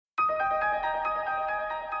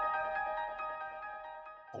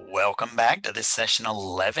Welcome back to the Session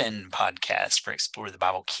 11 podcast for Explore the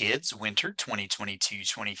Bible Kids Winter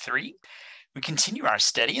 2022-23. We continue our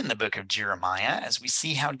study in the book of Jeremiah as we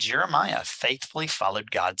see how Jeremiah faithfully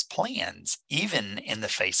followed God's plans, even in the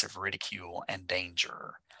face of ridicule and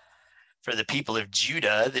danger. For the people of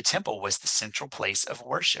Judah, the temple was the central place of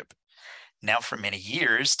worship. Now, for many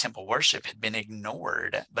years, temple worship had been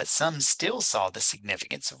ignored, but some still saw the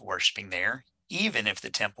significance of worshiping there, even if the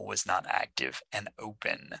temple was not active and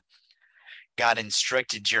open. God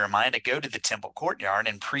instructed Jeremiah to go to the temple courtyard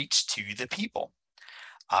and preach to the people.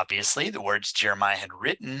 Obviously, the words Jeremiah had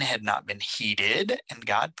written had not been heeded, and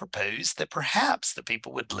God proposed that perhaps the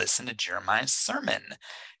people would listen to Jeremiah's sermon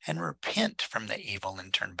and repent from the evil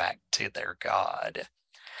and turn back to their God.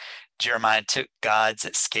 Jeremiah took God's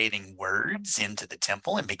scathing words into the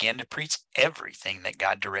temple and began to preach everything that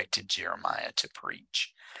God directed Jeremiah to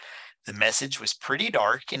preach. The message was pretty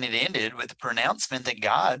dark, and it ended with the pronouncement that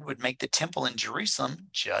God would make the temple in Jerusalem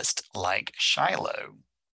just like Shiloh.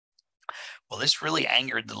 Well, this really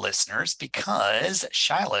angered the listeners because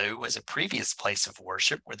Shiloh was a previous place of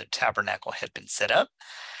worship where the tabernacle had been set up.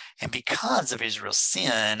 And because of Israel's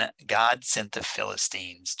sin, God sent the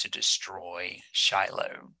Philistines to destroy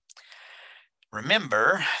Shiloh.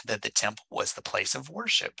 Remember that the temple was the place of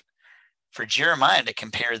worship. For Jeremiah to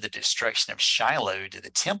compare the destruction of Shiloh to the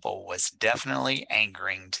temple was definitely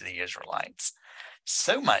angering to the Israelites.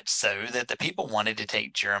 So much so that the people wanted to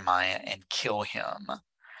take Jeremiah and kill him.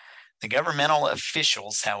 The governmental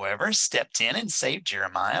officials, however, stepped in and saved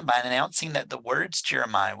Jeremiah by announcing that the words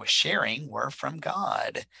Jeremiah was sharing were from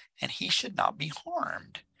God, and he should not be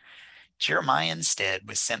harmed. Jeremiah instead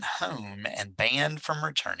was sent home and banned from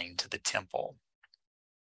returning to the temple.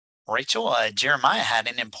 Rachel, Jeremiah had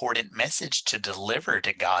an important message to deliver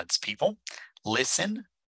to God's people. Listen,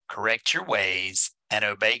 correct your ways, and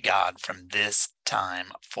obey God from this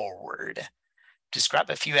time forward. Describe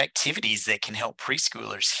a few activities that can help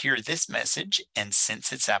preschoolers hear this message and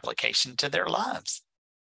sense its application to their lives.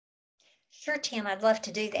 Sure, Tim, I'd love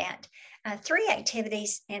to do that. Three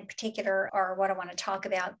activities in particular are what I want to talk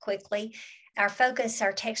about quickly. Our focus,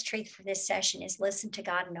 our text truth for this session is listen to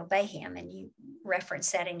God and obey Him, and you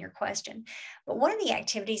reference that in your question. But one of the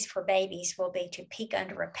activities for babies will be to peek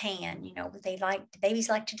under a pan. Babies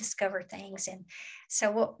like to discover things, and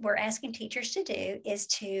so what we're asking teachers to do is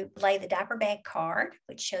to lay the diaper bag card,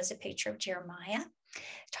 which shows a picture of Jeremiah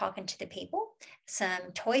talking to the people,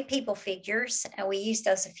 some toy people figures. We used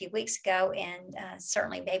those a few weeks ago, and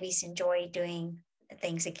certainly babies enjoy doing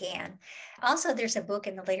things again. Also, there's a book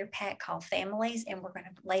in the leader pack called Families, and we're going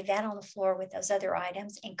to lay that on the floor with those other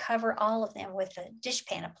items and cover all of them with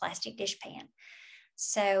a plastic dish pan.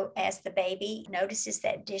 So as the baby notices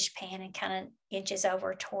that dish pan and kind of inches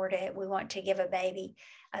over toward it, we want to give a baby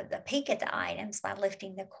a peek at the items by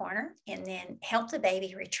lifting the corner, and then help the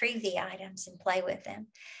baby retrieve the items and play with them.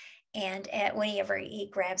 And whenever he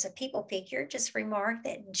grabs a people figure, just remark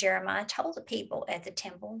that Jeremiah told the people at the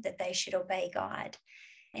temple that they should obey God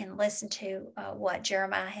and listen to what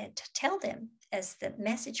Jeremiah had to tell them as the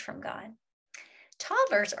message from God.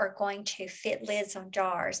 Toddlers are going to fit lids on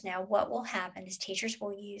jars. Now, what will happen is teachers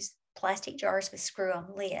will use plastic jars with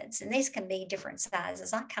screw-on lids, and these can be different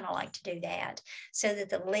sizes. I kind of like to do that so that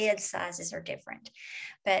the lid sizes are different.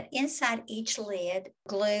 But inside each lid,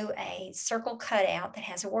 glue a circle cutout that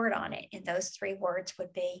has a word on it, and those three words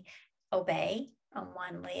would be obey on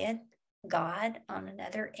one lid, God on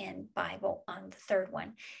another, and Bible on the third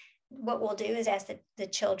one. What we'll do is ask the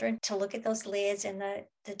children to look at those lids and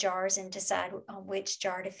the jars and decide on which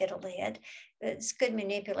jar to fit a lid. It's good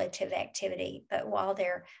manipulative activity, but while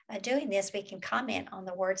they're doing this, we can comment on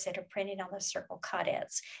the words that are printed on the circle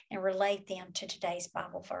cutouts and relate them to today's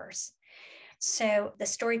Bible verse. So the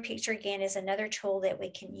story picture, again, is another tool that we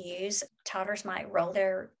can use. Toddlers might roll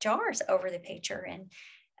their jars over the picture, and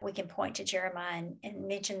we can point to Jeremiah and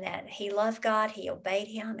mention that he loved God, he obeyed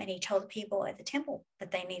him, and he told the people at the temple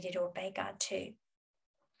that they needed to obey God too.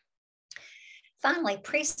 Finally,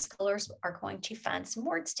 preschoolers are going to find some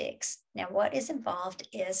word sticks. Now, what is involved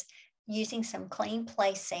is using some clean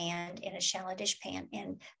play sand in a shallow dish pan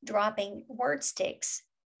and dropping word sticks,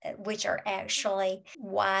 which are actually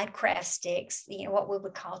wide craft sticks, what we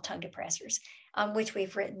would call tongue depressors, on which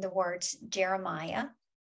we've written the words Jeremiah,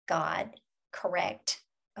 God, correct,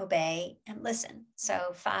 obey, and listen. So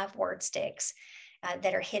 5 word sticks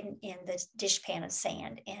that are hidden in the dish pan of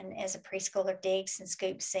sand. And as a preschooler digs and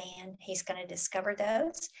scoops sand, he's going to discover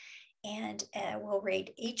those. And we'll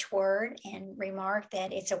read each word and remark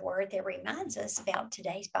that it's a word that reminds us about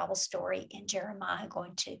today's Bible story in Jeremiah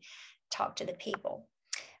going to talk to the people.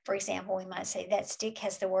 For example, we might say that stick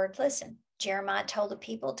has the word listen. Jeremiah told the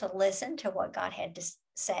people to listen to what God had to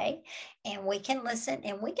say, and we can listen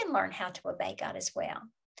and we can learn how to obey God as well.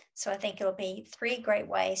 So I think it'll be 3 great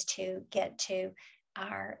ways to get to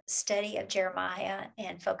our study of Jeremiah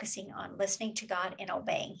and focusing on listening to God and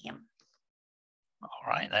obeying Him. All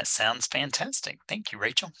right, that sounds fantastic. Thank you,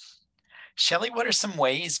 Rachel. Shelley, what are some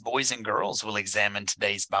ways boys and girls will examine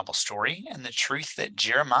today's Bible story and the truth that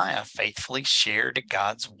Jeremiah faithfully shared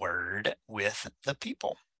God's word with the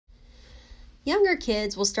people? Younger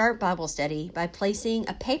kids will start Bible study by placing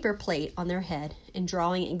a paper plate on their head and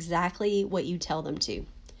drawing exactly what you tell them to.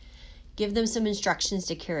 Give them some instructions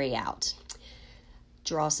to carry out.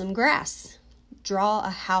 Draw some grass. Draw a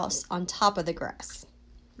house on top of the grass.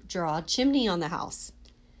 Draw a chimney on the house.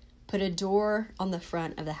 Put a door on the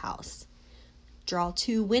front of the house. Draw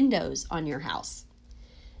 2 windows on your house.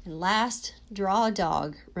 And last, draw a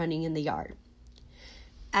dog running in the yard.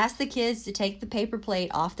 Ask the kids to take the paper plate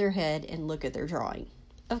off their head and look at their drawing.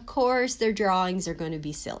 Of course, their drawings are going to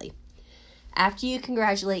be silly. After you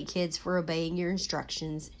congratulate kids for obeying your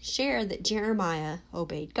instructions, share that Jeremiah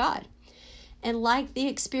obeyed God. And like the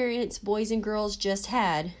experience boys and girls just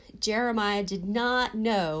had, Jeremiah did not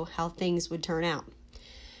know how things would turn out.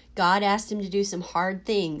 God asked him to do some hard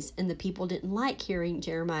things, and the people didn't like hearing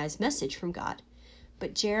Jeremiah's message from God.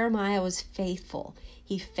 But Jeremiah was faithful.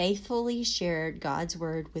 He faithfully shared God's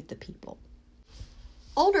word with the people.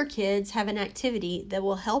 Older kids have an activity that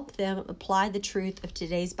will help them apply the truth of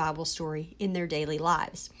today's Bible story in their daily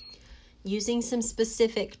lives. Using some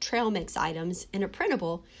specific trail mix items in a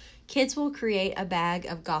printable, kids will create a bag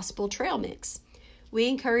of gospel trail mix. We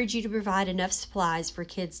encourage you to provide enough supplies for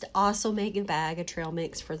kids to also make a bag of trail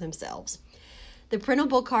mix for themselves. The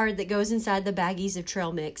printable card that goes inside the baggies of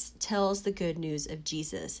trail mix tells the good news of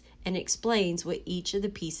Jesus and explains what each of the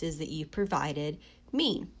pieces that you've provided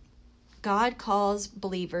mean. God calls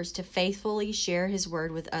believers to faithfully share His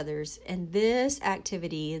word with others, and this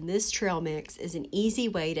activity and this trail mix is an easy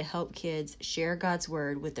way to help kids share God's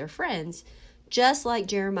word with their friends, just like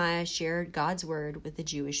Jeremiah shared God's word with the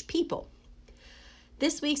Jewish people.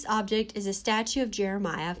 This week's object is a statue of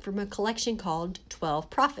Jeremiah from a collection called 12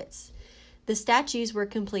 Prophets. The statues were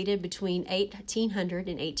completed between 1800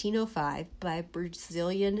 and 1805 by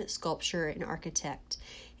Brazilian sculptor and architect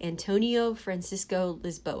Antonio Francisco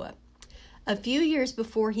Lisboa. A few years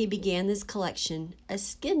before he began this collection, a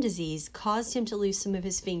skin disease caused him to lose some of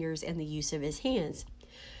his fingers and the use of his hands.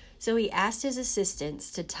 So he asked his assistants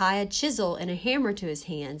to tie a chisel and a hammer to his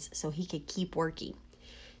hands so he could keep working.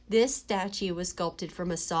 This statue was sculpted from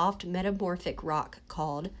a soft metamorphic rock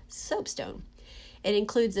called soapstone. It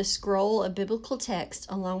includes a scroll of biblical text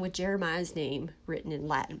along with Jeremiah's name written in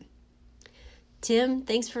Latin. Tim,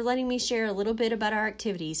 thanks for letting me share a little bit about our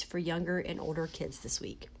activities for younger and older kids this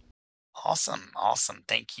week. Awesome.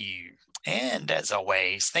 Thank you. And as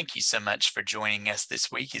always, thank you so much for joining us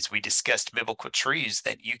this week as we discussed biblical truths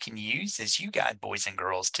that you can use as you guide boys and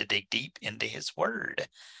girls to dig deep into His Word.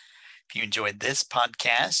 If you enjoyed this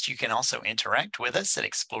podcast, you can also interact with us at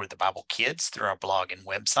Explore the Bible Kids through our blog and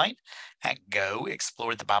website at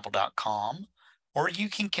goexplorethebible.com, or you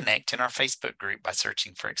can connect in our Facebook group by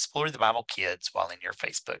searching for Explore the Bible Kids while in your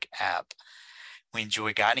Facebook app. We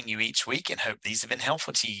enjoy guiding you each week and hope these have been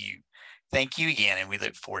helpful to you. Thank you again, and we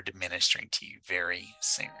look forward to ministering to you very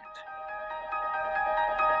soon.